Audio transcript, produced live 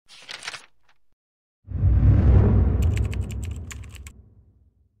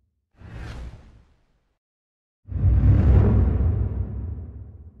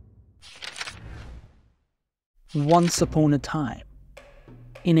Once upon a time,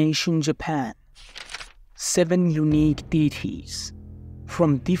 in ancient Japan, 7 unique deities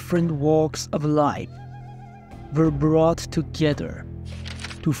from different walks of life were brought together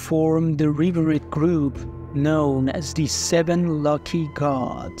to form the revered group known as the 7 Lucky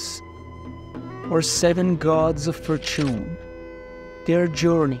Gods, or 7 Gods of Fortune. Their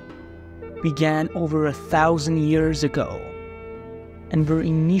journey began over 1,000 years ago and were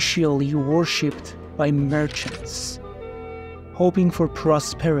initially worshipped by merchants, hoping for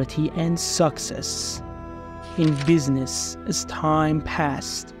prosperity and success in business. As time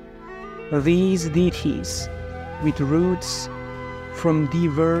passed, these deities, with roots from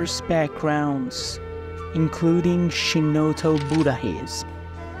diverse backgrounds, including Shinto Buddhism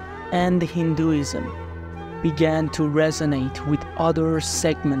and Hinduism, began to resonate with other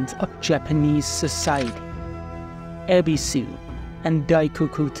segments of Japanese society. Ebisu and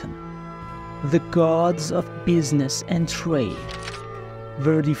Daikokuten, the gods of business and trade,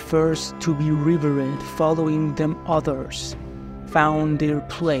 were the first to be revered. Following them, others found their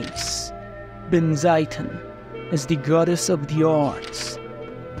place. Benzaiten as the goddess of the arts,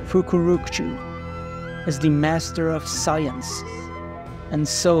 Fukurukju as the master of science, and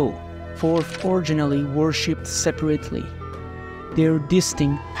so forth, originally worshipped separately. Their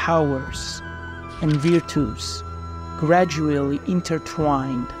distinct powers and virtues gradually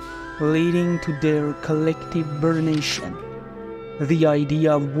intertwined, leading to their collective veneration. The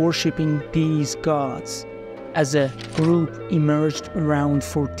idea of worshipping these gods as a group emerged around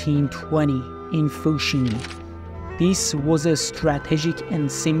 1420 in Fushimi. This was a strategic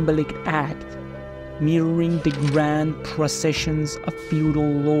and symbolic act, mirroring the grand processions of feudal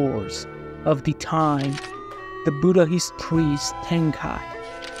lords of the time. The Buddhist priest Tenkai,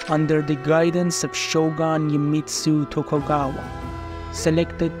 under the guidance of Shogun Iemitsu Tokugawa,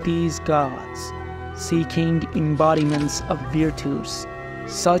 selected these gods, seeking embodiments of virtues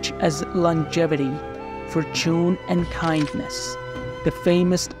such as longevity, fortune, and kindness. The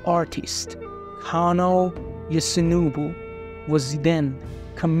famous artist Kano Yasunobu was then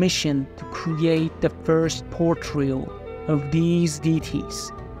commissioned to create the first portrayal of these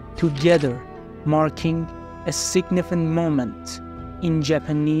deities, together marking a significant moment in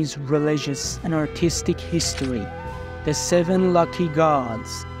Japanese religious and artistic history. The 7 lucky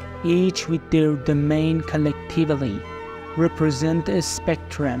gods, each with their domain, collectively represent a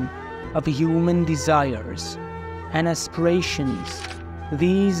spectrum of human desires and aspirations.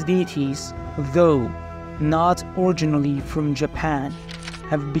 These deities, though not originally from Japan,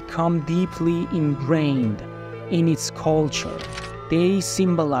 have become deeply ingrained in its culture. They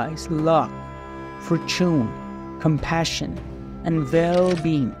symbolize luck, fortune, compassion, and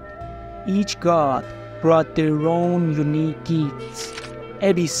well-being. Each god brought their own unique gifts.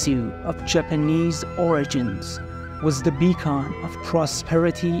 Ebisu, of Japanese origins, was the beacon of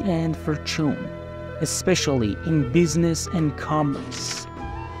prosperity and fortune, especially in business and commerce.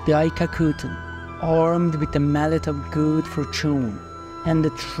 Daikokuten, armed with the mallet of good fortune and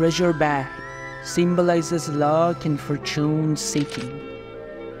the treasure bag, symbolizes luck and fortune seeking.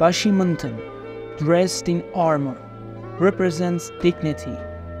 Bashimunten, dressed in armor, represents dignity,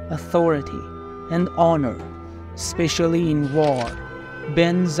 authority, and honor, especially in war.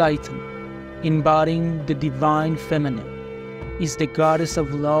 Benzaiten, embodying the divine feminine, is the goddess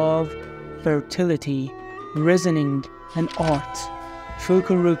of love, fertility, reasoning, and art.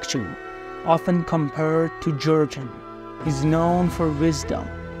 Fukurukju, often compared to Jurgen, is known for wisdom,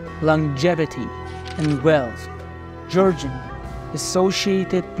 longevity, and wealth. Jurgen,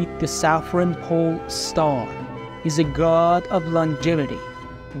 associated with the Saffron Pole star, is a god of longevity,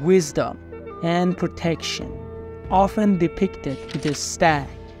 wisdom, and protection, often depicted with a stag,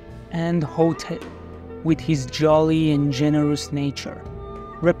 and Hotep, with his jolly and generous nature,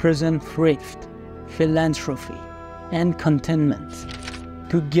 represent thrift, philanthropy, and contentment.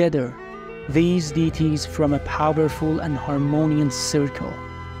 Together, these deities form a powerful and harmonious circle,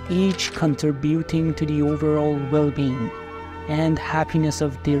 each contributing to the overall well-being and happiness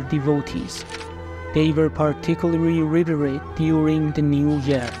of their devotees. They were particularly revered during the New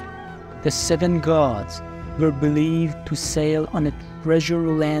Year. The 7 gods were believed to sail on a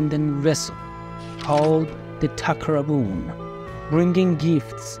treasure-laden vessel called the Takarabun, bringing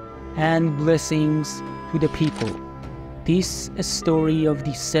gifts and blessings to the people. This story of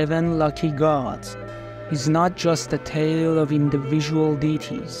the 7 lucky gods is not just a tale of individual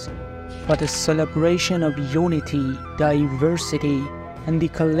deities, but a celebration of unity, diversity, and the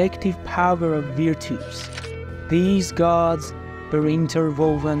collective power of virtues. These gods were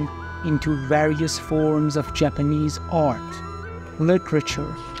interwoven into various forms of Japanese art,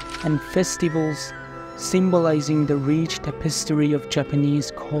 literature, and festivals, symbolizing the rich tapestry of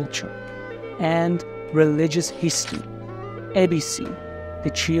Japanese culture and religious history. Ebisu, the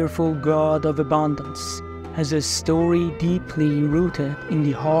cheerful god of abundance, has a story deeply rooted in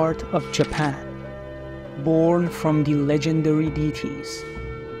the heart of Japan. Born from the legendary deities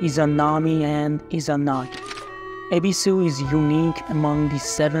Izanami and Izanagi, Ebisu is unique among the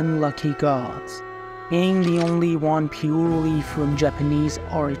 7 lucky gods, being the only one purely from Japanese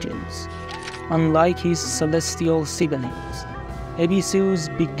origins. Unlike his celestial siblings, Ebisu's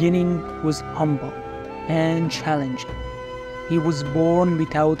beginning was humble and challenging. He was born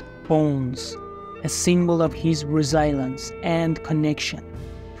without bones, a symbol of his resilience and connection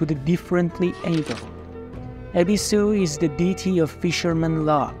to the differently abled. Ebisu is the deity of fisherman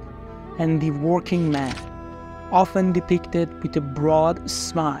luck and the working man, often depicted with a broad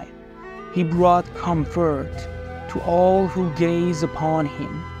smile. He brought comfort to all who gaze upon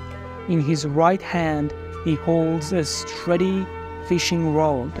him. In his right hand he holds a sturdy fishing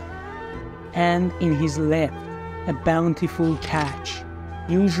rod, and in his left a bountiful catch,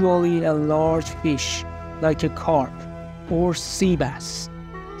 usually a large fish like a carp or sea bass,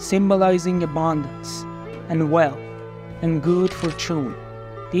 symbolizing abundance and wealth and good fortune.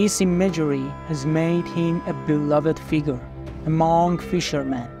 This imagery has made him a beloved figure among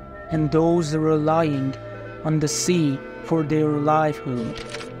fishermen and those relying on the sea for their livelihood.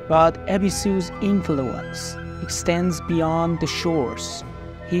 But Ebisu's influence extends beyond the shores.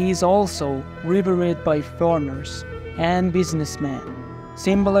 He is also revered by farmers and businessmen,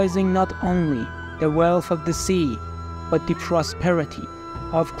 symbolizing not only the wealth of the sea, but the prosperity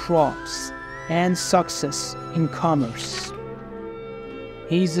of crops and success in commerce.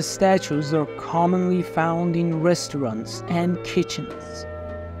 His statues are commonly found in restaurants and kitchens,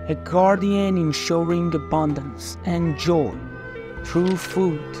 a guardian ensuring abundance and joy through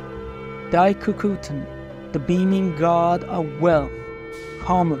food. Daikokuten, the beaming god of wealth,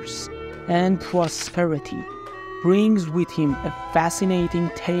 commerce, and prosperity, brings with him a fascinating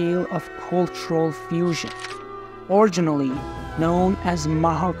tale of cultural fusion. Originally known as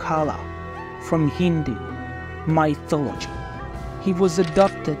Mahakala from Hindu mythology, he was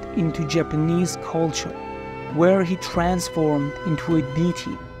adopted into Japanese culture, where he transformed into a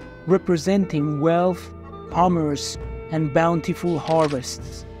deity representing wealth, commerce, and bountiful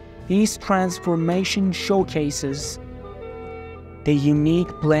harvests. This transformation showcases the unique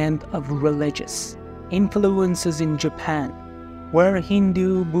blend of religious influences in Japan, where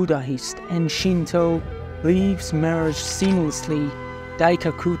Hindu, Buddhist, and Shinto beliefs merge seamlessly.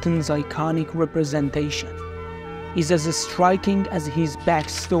 Daikokuten's iconic representation is as striking as his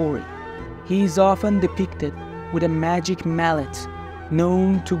backstory. He is often depicted with a magic mallet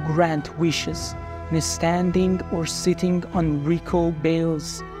known to grant wishes, and standing or sitting on Riko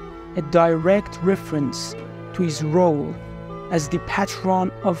bales, a direct reference to his role as the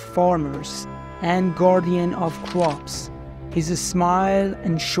patron of farmers and guardian of crops. His smile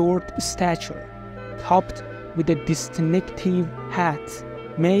and short stature, topped with a distinctive hat,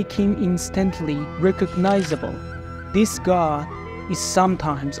 make him instantly recognizable. This god is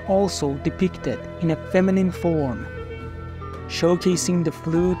sometimes also depicted in a feminine form, showcasing the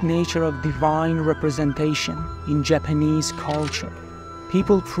fluid nature of divine representation in Japanese culture.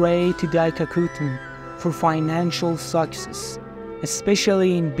 People pray to Daikokuten for financial success,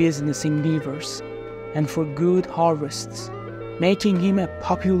 especially in business endeavors, and for good harvests, making him a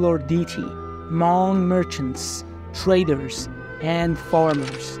popular deity among merchants, traders, and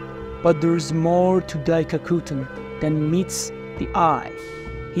farmers. But there is more to Daikokuten than meets the eye.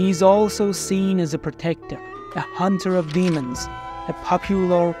 He is also seen as a protector, a hunter of demons. A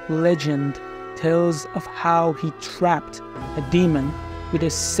popular legend tells of how he trapped a demon with a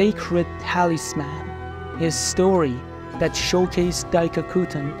sacred talisman. His story that showcased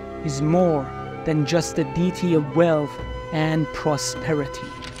Daikokuten is more than just a deity of wealth and prosperity.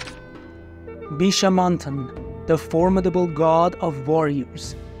 Bishamonten, the formidable god of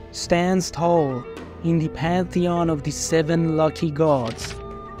warriors, stands tall in the pantheon of the 7 lucky gods.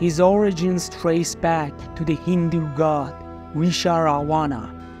 His origins trace back to the Hindu god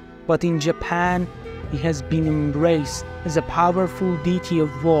Visharawana, but in Japan he has been embraced as a powerful deity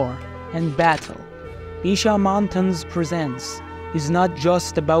of war and battle. Bishamonten's presence is not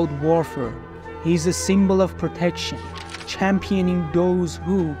just about warfare. He is a symbol of protection, championing those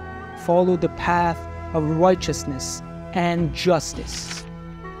who follow the path of righteousness and justice.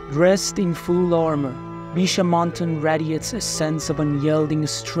 Dressed in full armor, Bishamonten radiates a sense of unyielding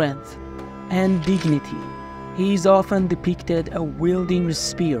strength and dignity. He is often depicted wielding a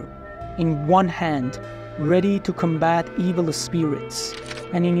spear in one hand, ready to combat evil spirits,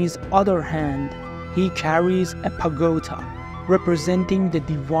 and in his other hand, He carries a pagoda, representing the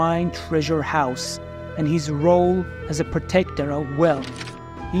divine treasure house, and his role as a protector of wealth.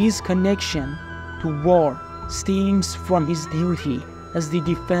 His connection to war stems from his duty as the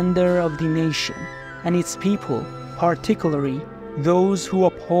defender of the nation and its people, particularly those who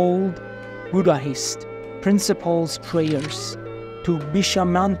uphold Buddhist principles. Prayers to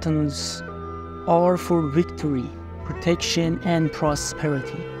Bishamantans are for victory, protection, and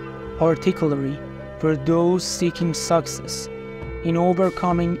prosperity, particularly for those seeking success in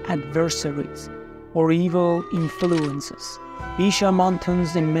overcoming adversaries or evil influences.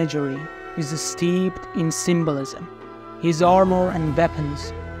 Bishamantan's imagery is steeped in symbolism. His armor and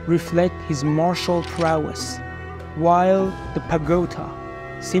weapons reflect his martial prowess, while the pagoda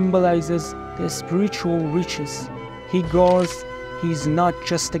symbolizes the spiritual riches he guards. He is not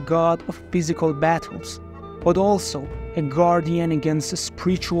just a god of physical battles, but also a guardian against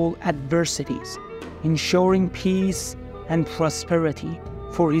spiritual adversities, ensuring peace and prosperity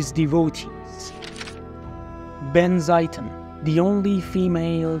for his devotees. Benzaiten, the only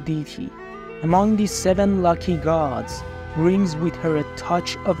female deity among the 7 lucky gods, brings with her a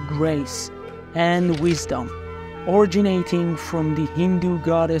touch of grace and wisdom, originating from the Hindu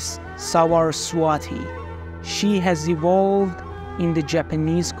goddess Saraswati. She has evolved in the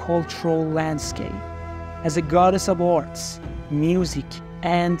Japanese cultural landscape as a goddess of arts, music,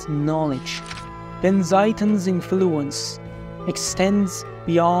 and knowledge. Benzaiten's influence extends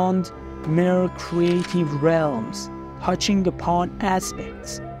beyond mere creative realms, touching upon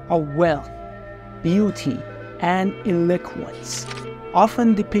aspects of wealth, beauty, and eloquence.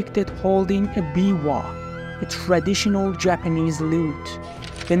 Often depicted holding a biwa, a traditional Japanese lute,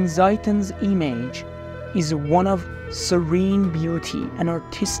 Benzaiten's image is one of serene beauty and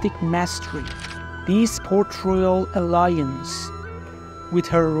artistic mastery. This portrayal aligns with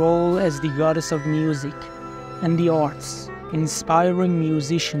her role as the goddess of music and the arts, inspiring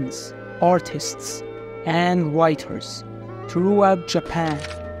musicians, artists, and writers throughout Japan.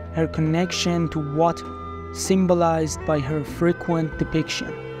 Her connection to water, symbolized by her frequent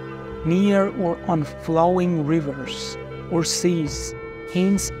depiction near or on flowing rivers or seas,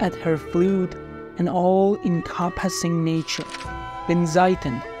 hints at her fluid and all-encompassing nature.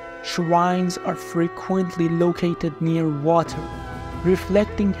 Benzaiten shrines are frequently located near water,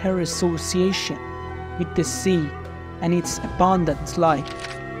 reflecting her association with the sea and its abundant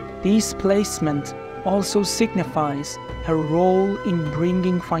life. This placement also signifies her role in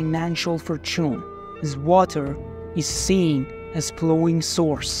bringing financial fortune, as water is seen as flowing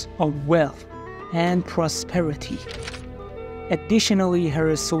source of wealth and prosperity. Additionally, her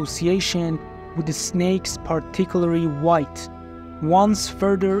association with the snakes, particularly white, once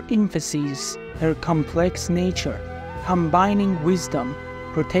further emphasizes her complex nature, combining wisdom,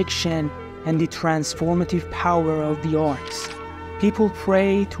 protection, and the transformative power of the arts. People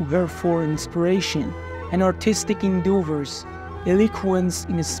pray to her for inspiration and artistic endeavors, eloquence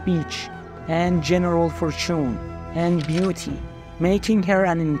in speech, and general fortune and beauty, making her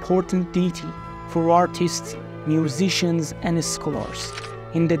an important deity for artists, musicians, and scholars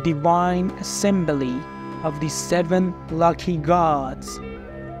in the divine assembly of the 7 lucky gods.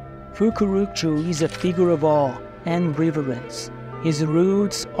 Fukurukju is a figure of awe and reverence. His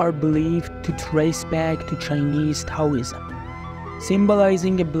roots are believed to trace back to Chinese Taoism,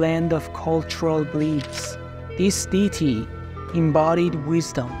 symbolizing a blend of cultural beliefs. This deity embodied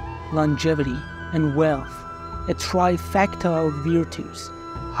wisdom, longevity, and wealth, a trifecta of virtues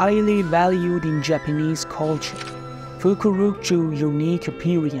highly valued in Japanese culture. Fukurukju's unique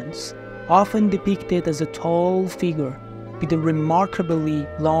appearance, often depicted as a tall figure with a remarkably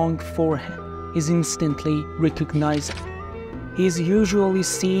long forehead, is instantly recognizable. He is usually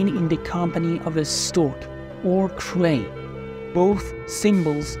seen in the company of a stork or crane, both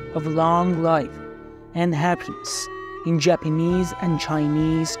symbols of long life and happiness in Japanese and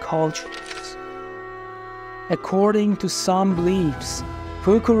Chinese cultures. According to some beliefs,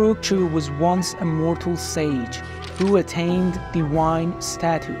 Fukurukju was once a mortal sage who attained divine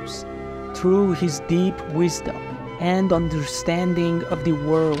status through his deep wisdom and understanding of the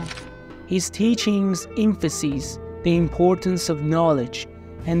world. His teachings emphasize the importance of knowledge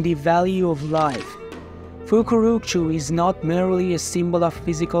and the value of life. Fukurukju is not merely a symbol of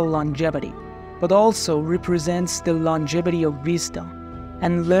physical longevity, but also represents the longevity of wisdom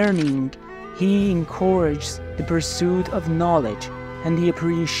and learning. He encourages the pursuit of knowledge and the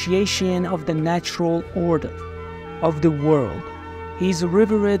appreciation of the natural order of the world. He is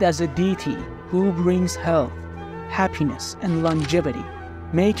revered as a deity who brings health, happiness, and longevity,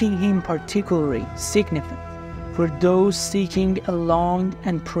 making him particularly significant for those seeking a long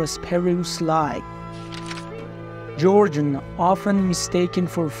and prosperous life. Georgian, often mistaken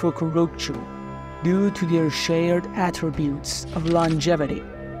for Fukurokucho, due to their shared attributes of longevity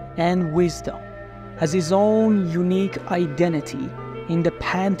and wisdom, has his own unique identity in the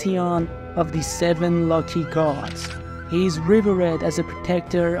pantheon of the 7 lucky gods. He is revered as a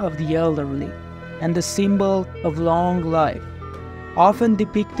protector of the elderly and the symbol of long life, often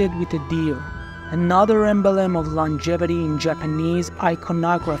depicted with a deer, another emblem of longevity in Japanese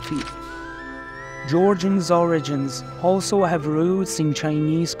iconography. Georgian's origins also have roots in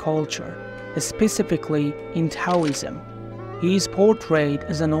Chinese culture, specifically in Taoism. He is portrayed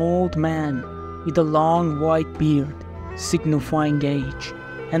as an old man with a long white beard, signifying age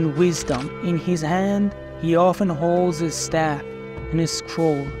and wisdom. In his hand, he often holds a staff and a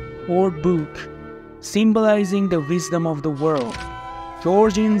scroll or book, symbolizing the wisdom of the world.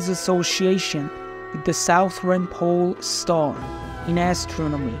 Georgian's association with the southern pole star in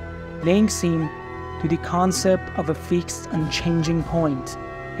astronomy links him to the concept of a fixed and changing point,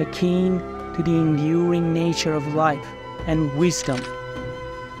 akin to the enduring nature of life and wisdom.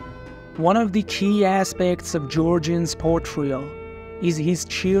 One of the key aspects of Georgian's portrayal is his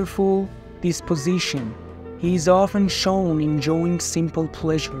cheerful disposition. He is often shown enjoying simple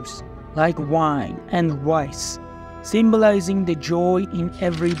pleasures like wine and rice, symbolizing the joy in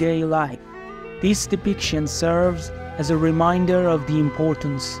everyday life. This depiction serves as a reminder of the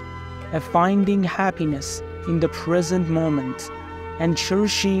importance of finding happiness in the present moment and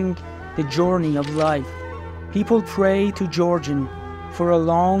cherishing the journey of life. People pray to Georgian for a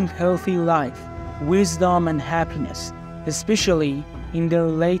long, healthy life, wisdom and happiness, especially in their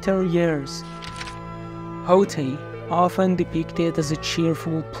later years. Hotei, often depicted as a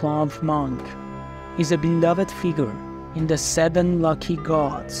cheerful, plump monk, is a beloved figure in the 7 lucky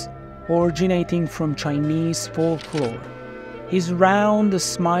gods, originating from Chinese folklore. His round,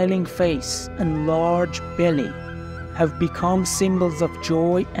 smiling face and large belly have become symbols of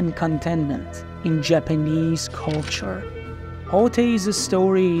joy and contentment in Japanese culture. Hotei's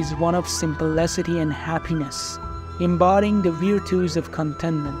story is one of simplicity and happiness, embodying the virtues of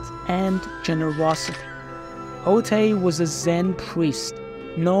contentment and generosity. Hotei was a Zen priest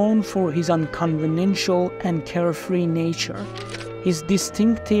known for his unconventional and carefree nature. His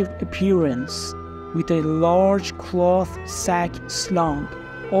distinctive appearance, with a large cloth sack slung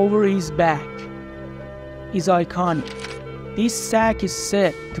over his back, is iconic. This sack is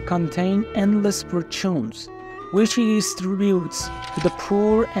said to contain endless fortunes, which he distributes to the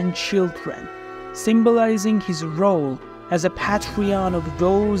poor and children, symbolizing his role as a patron of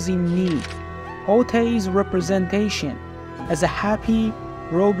those in need. Hotei's representation as a happy,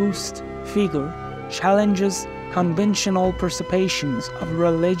 robust figure challenges conventional perceptions of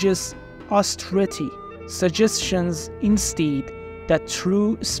religious austerity, suggestions instead that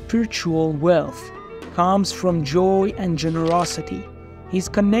true spiritual wealth comes from joy and generosity. His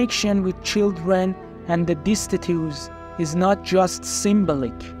connection with children and the destitute is not just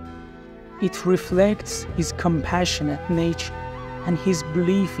symbolic. It reflects his compassionate nature and his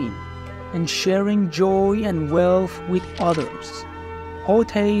belief in and sharing joy and wealth with others.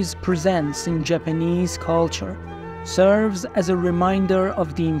 Hotei's presence in Japanese culture serves as a reminder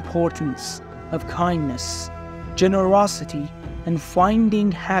of the importance of kindness, generosity, and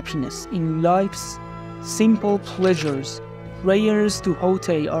finding happiness in life's simple pleasures. Prayers to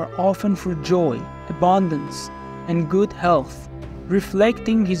Hotei are often for joy, abundance, and good health,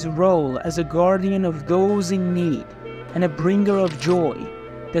 reflecting his role as a guardian of those in need and a bringer of joy.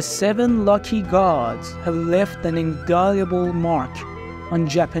 The 7 lucky gods have left an indelible mark on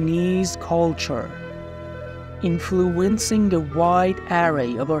Japanese culture, influencing a wide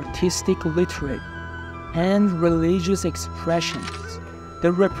array of artistic, literary, and religious expressions.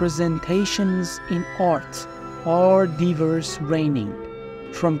 The representations in art are diverse, ranging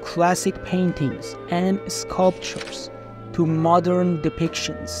from classic paintings and sculptures to modern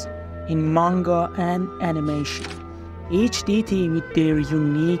depictions in manga and animation. Each deity with their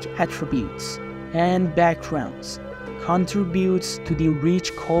unique attributes and backgrounds contributes to the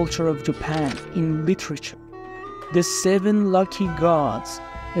rich culture of Japan in literature. The 7 lucky gods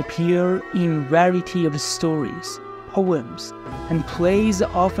appear in variety of stories, poems, and plays,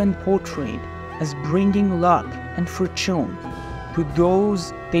 often portrayed as bringing luck and fortune to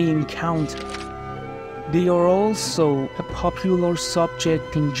those they encounter. They are also a popular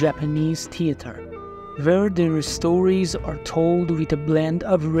subject in Japanese theater, where their stories are told with a blend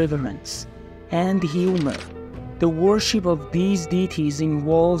of reverence and humor. The worship of these deities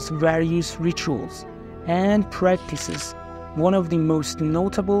involves various rituals and practices. One of the most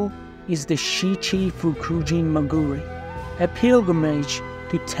notable is the Shichi Fukujin Maguri, a pilgrimage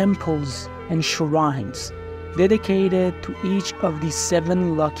to temples and shrines dedicated to each of the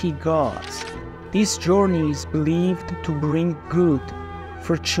 7 lucky gods. This journey is believed to bring good,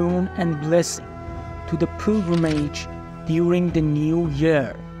 fortune, and blessing to the pilgrimage during the new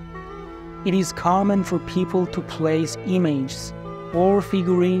year. It is common for people to place images or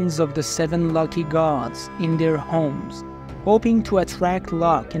figurines of the 7 lucky gods in their homes, hoping to attract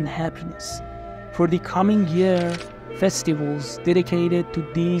luck and happiness. For the coming year, festivals dedicated to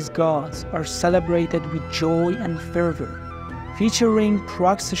these gods are celebrated with joy and fervor, featuring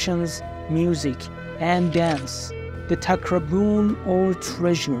processions, music, and dance. The takrabun, or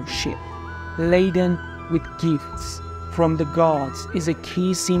treasure ship, laden with gifts from the gods, is a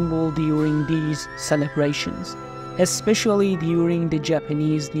key symbol during these celebrations, especially during the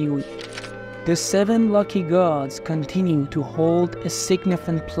Japanese New Year. The 7 lucky gods continue to hold a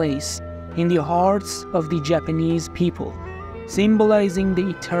significant place in the hearts of the Japanese people, symbolizing the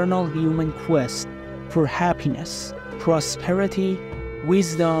eternal human quest for happiness, prosperity,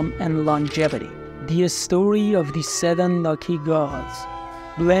 wisdom, and longevity. The story of the 7 lucky gods,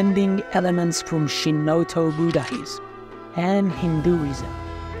 blending elements from Shinto Buddhism and Hinduism,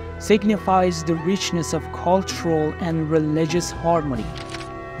 signifies the richness of cultural and religious harmony.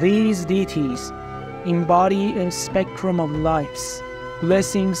 These deities embody a spectrum of lives,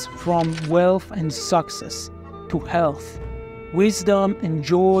 blessings from wealth and success to health, wisdom and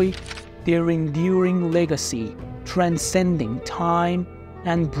joy, their enduring legacy, transcending time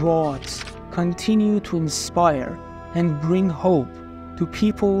and broads, continue to inspire and bring hope to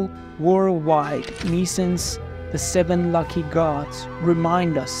people worldwide. In essence, the 7 lucky gods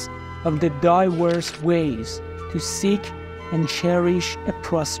remind us of the diverse ways to seek and cherish a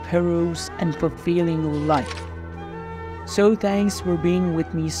prosperous and fulfilling life. So thanks for being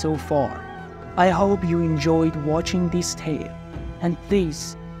with me so far. I hope you enjoyed watching this tale, and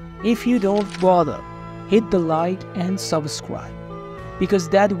please, if you don't bother, hit the like and subscribe, because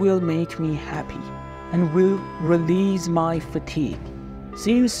that will make me happy and will release my fatigue.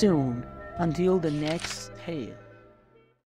 See you soon until the next tale.